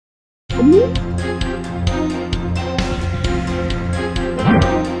Magandang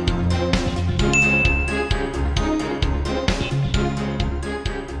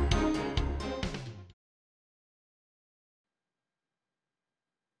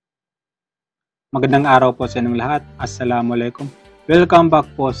araw po sa inyong lahat. Assalamualaikum. Welcome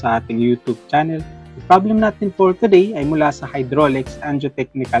back po sa ating YouTube channel. Ang problem natin for today ay mula sa Hydraulics and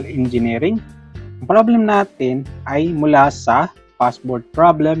Geotechnical Engineering. Ang problem natin ay mula sa passboard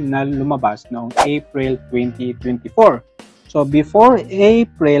problem na lumabas noong April 2024. So before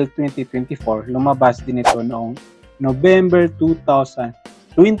April 2024, lumabas din ito noong November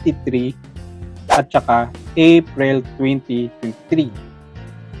 2023 at saka April 2023.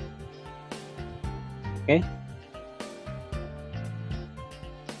 Okay.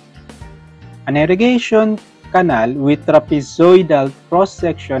 An irrigation canal with trapezoidal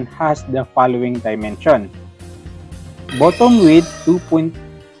cross-section has the following dimension. Bottom width 2.5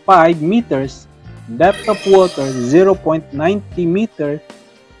 meters, depth of water 0.90 meter,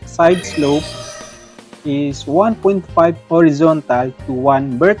 side slope is 1.5 horizontal to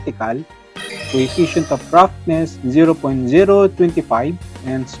 1 vertical, coefficient of roughness 0.025,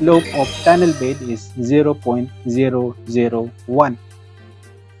 and slope of channel bed is 0.001.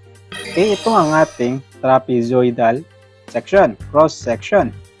 Okay, ito ang ating trapezoidal section, cross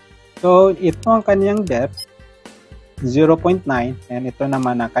section. So, ito ang kanyang depth, 0.9, and ito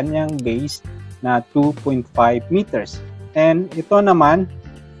naman ang kanyang base na 2.5 meters. And ito naman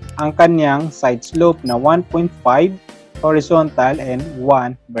ang kanyang side slope na 1.5 horizontal and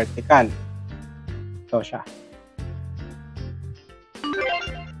 1 vertical. Ito siya.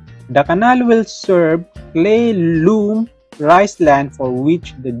 The canal will serve clay-loam Riceland for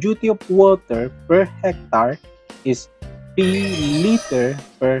which the duty of water per hectare is 3 liter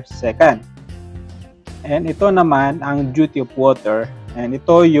per second. And ito naman ang duty of water, and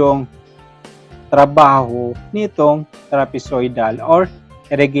ito yung trabaho nitong trapezoidal or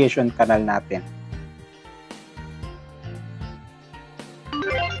irrigation canal natin.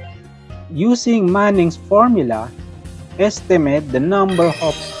 Using Manning's formula, estimate the number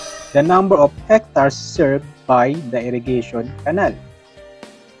of hectares served by the irrigation canal.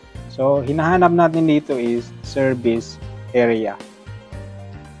 So, hinahanap natin dito is service area.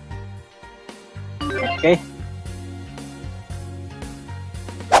 Okay.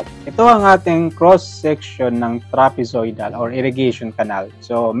 Ito ang ating cross-section ng trapezoidal or irrigation canal.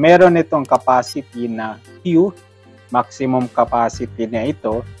 So, meron itong capacity na Q, maximum capacity na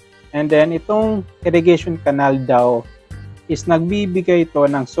ito. And then, itong irrigation canal daw is nagbibigay ito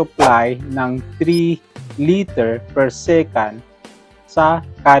ng supply ng 3 liter per second sa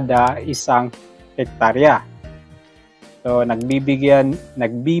kada isang hektarya. So, nagbibigay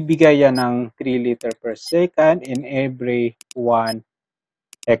yan ng 3 liter per second in every 1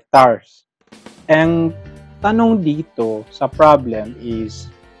 hectares. Ang tanong dito sa problem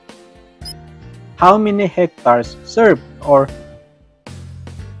is, how many hectares served, or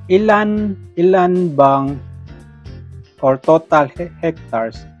ilan bang or total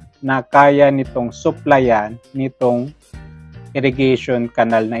hectares na kaya nitong supplyan nitong irrigation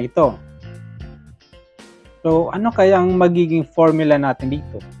canal na ito. So, ano kayang magiging formula natin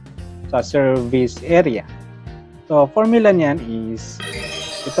dito sa service area? So, formula niyan is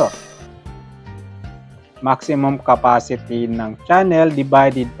ito. Maximum capacity ng channel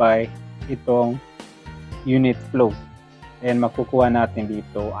divided by itong unit flow. And makukuha natin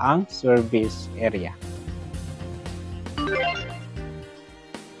dito ang service area.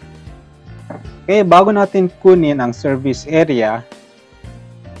 Okay, bago natin kunin ang service area,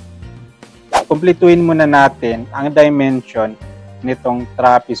 kumpletuhin muna natin ang dimension nitong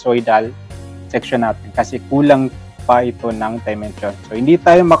trapezoidal section natin kasi kulang pa ito ng dimension. So, hindi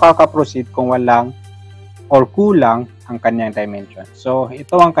tayo makaka-proceed kung walang or kulang ang kanyang dimension. So,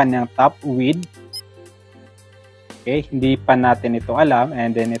 ito ang kanyang top width. Okay, hindi pa natin ito alam.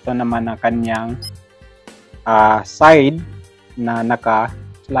 And then, ito naman ang kanyang side na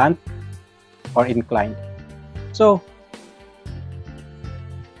naka-slant or inclined. So,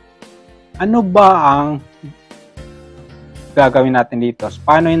 ano ba ang gagawin natin dito?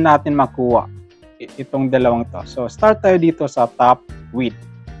 Paano natin makuha itong dalawang to? So, start tayo dito sa top width.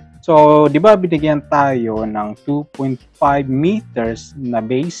 So, di ba binigyan tayo ng 2.5 meters na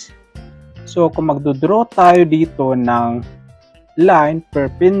base? So, kung magdodraw tayo dito ng line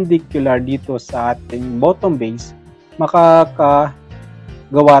perpendicular dito sa ating bottom base,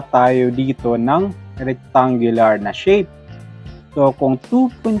 makakagawa tayo dito ng rectangular na shape. So, kung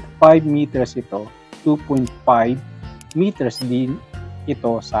 2.5 meters ito, 2.5 meters din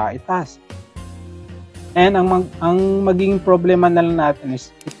ito sa itaas. And ang magiging problema na lang natin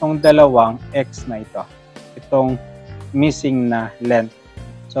is itong dalawang x na ito. Itong missing na length.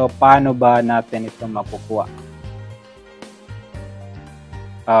 So, paano ba natin ito makukuha?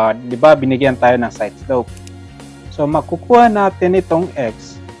 Di ba, binigyan tayo ng side slope. So, makukuha natin itong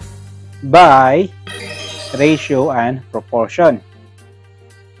x by ratio and proportion.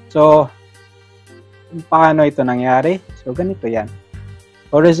 So, paano ito nangyari? So, ganito yan.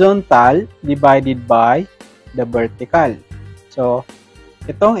 Horizontal divided by the vertical. So,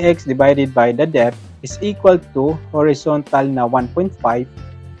 itong x divided by the depth is equal to horizontal na 1.5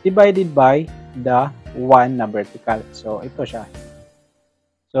 divided by the 1 na vertical. So, ito siya.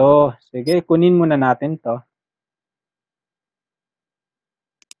 So, sige, kunin muna natin to.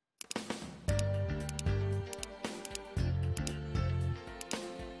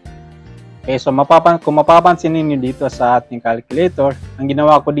 Okay, so kung mapapansin niyo dito sa ating calculator, ang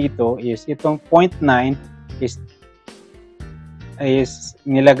ginawa ko dito is itong 0.9 is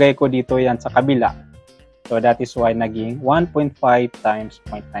nilagay ko dito yan sa kabila. So that is why naging 1.5 times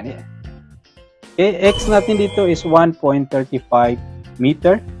 0.9. Okay, x natin dito is 1.35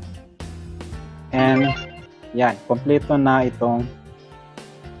 meter. And yan, kompleto na itong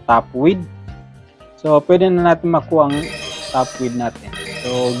top width. So pwede na natin makuha ang top width natin.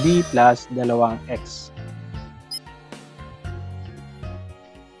 So, b plus 2x.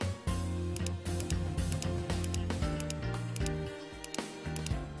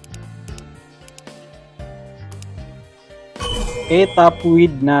 Okay, top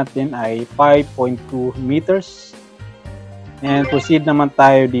width natin ay 5.2 meters. And proceed naman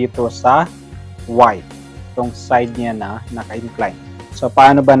tayo dito sa y. Itong side niya na naka-incline. So,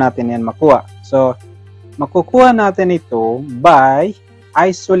 paano ba natin yan makuha? So, makukuha natin ito by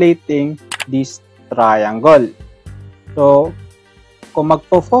isolating this triangle. So, kung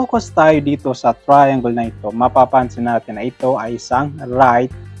magpo-focus tayo dito sa triangle na ito, mapapansin natin na ito ay isang right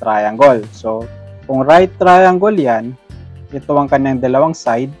triangle. So, kung right triangle yan, ito ang kanyang dalawang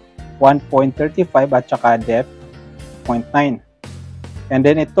side, 1.35 at saka depth, 0.9. And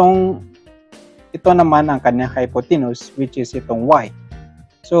then, ito naman ang kanyang hypotenuse, which is itong y.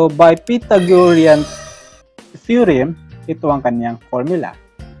 So, by Pythagorean theorem, ito ang kanyang formula.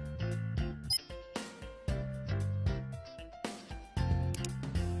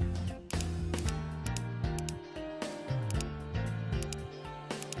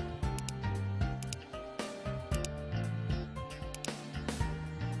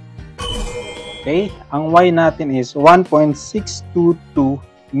 Okay, ang y natin is 1.622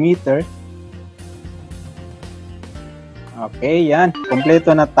 meter. Okay, yan. Kompleto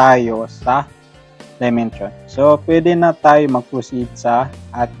na tayo sa dimension. So, pwede na tayo mag-proceed sa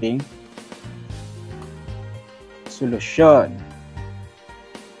ating solusyon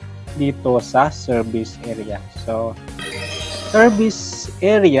dito sa service area. So, service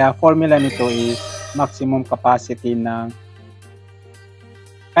area, formula nito is maximum capacity ng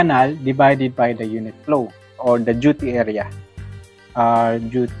canal divided by the unit flow or the duty area,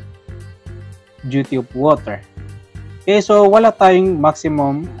 duty of water. Okay, so wala tayong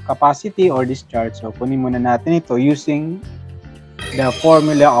maximum capacity or discharge. So, kunin muna natin ito using the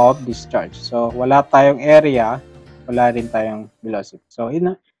formula of discharge. So, wala tayong area, wala rin tayong velocity. So,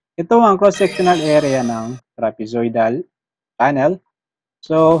 ito ang cross-sectional area ng trapezoidal canal.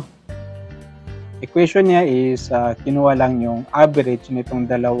 So, equation niya is kinuha lang yung average nitong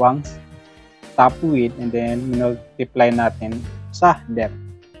dalawang top width and then multiply natin sa depth.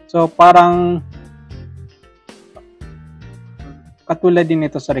 So, parang katulad din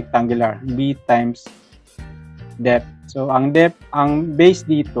ito sa rectangular, b times depth. So, ang depth, ang base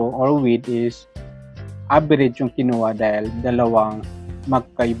dito or width is average yung kinuha dahil dalawang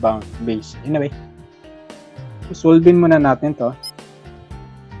magkaibang base. Anyway, solvein muna natin to.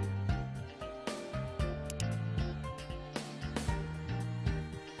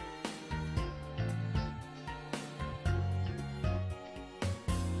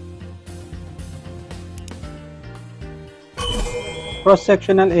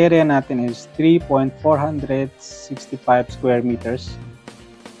 Cross-sectional area natin is 3.465 square meters.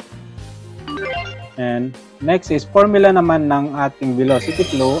 And next is formula naman ng ating velocity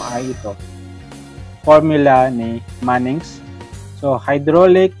flow ay ito. Formula ni Manning's. So,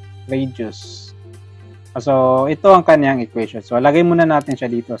 hydraulic radius. So, ito ang kanyang equation. So, lagay muna natin siya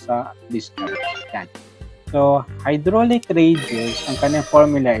dito sa discharge. Yan. So, hydraulic radius, ang kanyang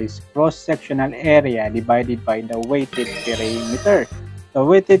formula is cross-sectional area divided by the weighted perimeter. So,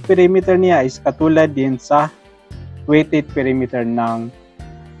 weighted perimeter niya is katulad din sa weighted perimeter ng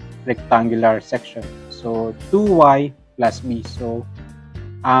rectangular section. So, 2y plus b. So,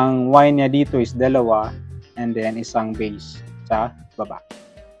 Ang Y niya dito is 2 and then isang base sa baba.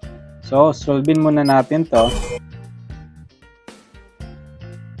 So, solvein muna natin to.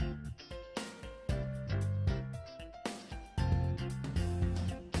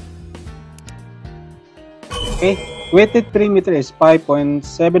 Okay, weighted perimeter is 5.744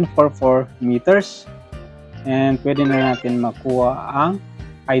 meters. And pwede na natin makuha ang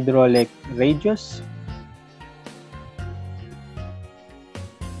hydraulic radius.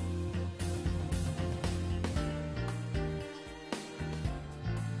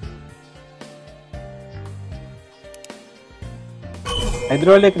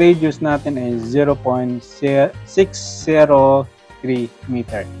 Hydraulic radius natin is 0.603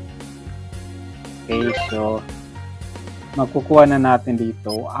 meter. Okay, so makukuha na natin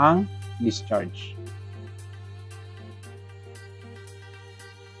dito ang discharge.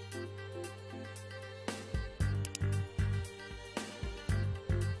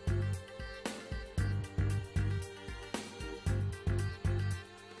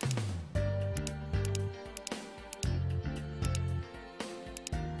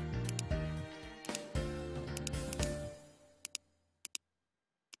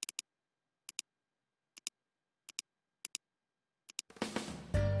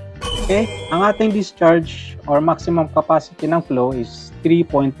 Okay, ang ating discharge or maximum capacity ng flow is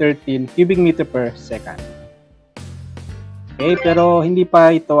 3.13 cubic meter per second. Okay, pero hindi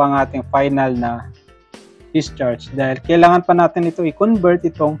pa ito ang ating final na discharge dahil kailangan pa natin ito i-convert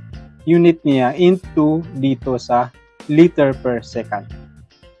itong unit niya into dito sa liter per second.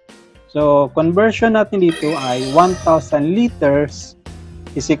 So, conversion natin dito ay 1,000 liters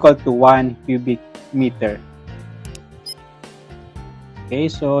is equal to 1 cubic meter. Okay,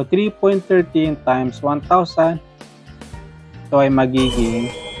 so 3.13 times 1,000, ito ay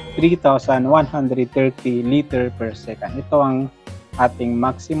magiging 3,130 liter per second. Ito ang ating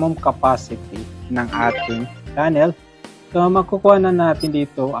maximum capacity ng ating tunnel. So, makukuha na natin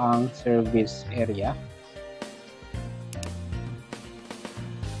dito ang service area.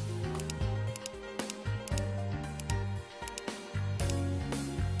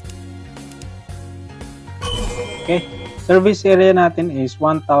 Okay. Service area natin is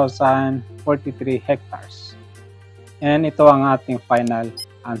 1,043 hectares. And ito ang ating final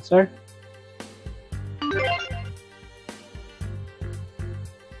answer.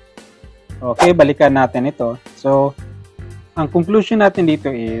 Okay, balikan natin ito. So, ang conclusion natin dito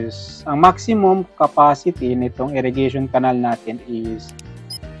is, ang maximum capacity nitong irrigation canal natin is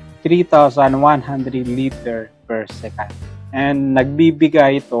 3,100 liter per second. And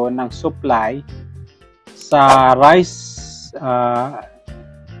nagbibigay ito ng supply sa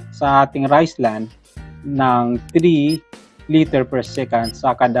sa ating Riceland ng 3 liter per second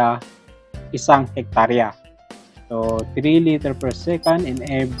sa kada isang hektarya. So, 3 liter per second in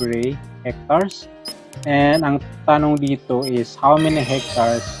every hectares. And ang tanong dito is how many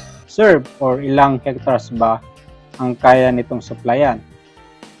hectares serve or ilang hectares ba ang kaya nitong supplyan.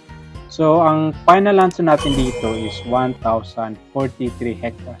 So, ang final answer natin dito is 1,043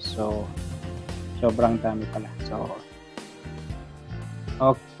 hectares. So, sobrang dami pala. So,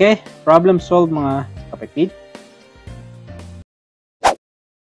 okay. Problem solved mga kapatid.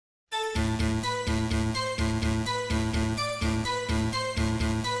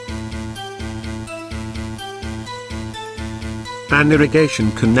 An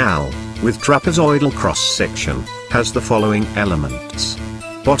irrigation canal, with trapezoidal cross-section, has the following elements.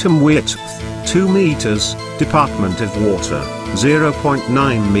 Bottom width, 2 meters, department of water, 0.9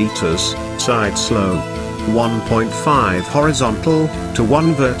 meters, side slope, 1.5 horizontal, to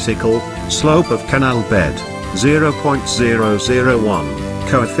 1 vertical, slope of canal bed, 0.001,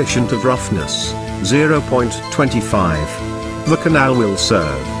 coefficient of roughness, 0.25. The canal will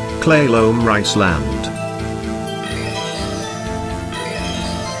serve clay-loam Riceland.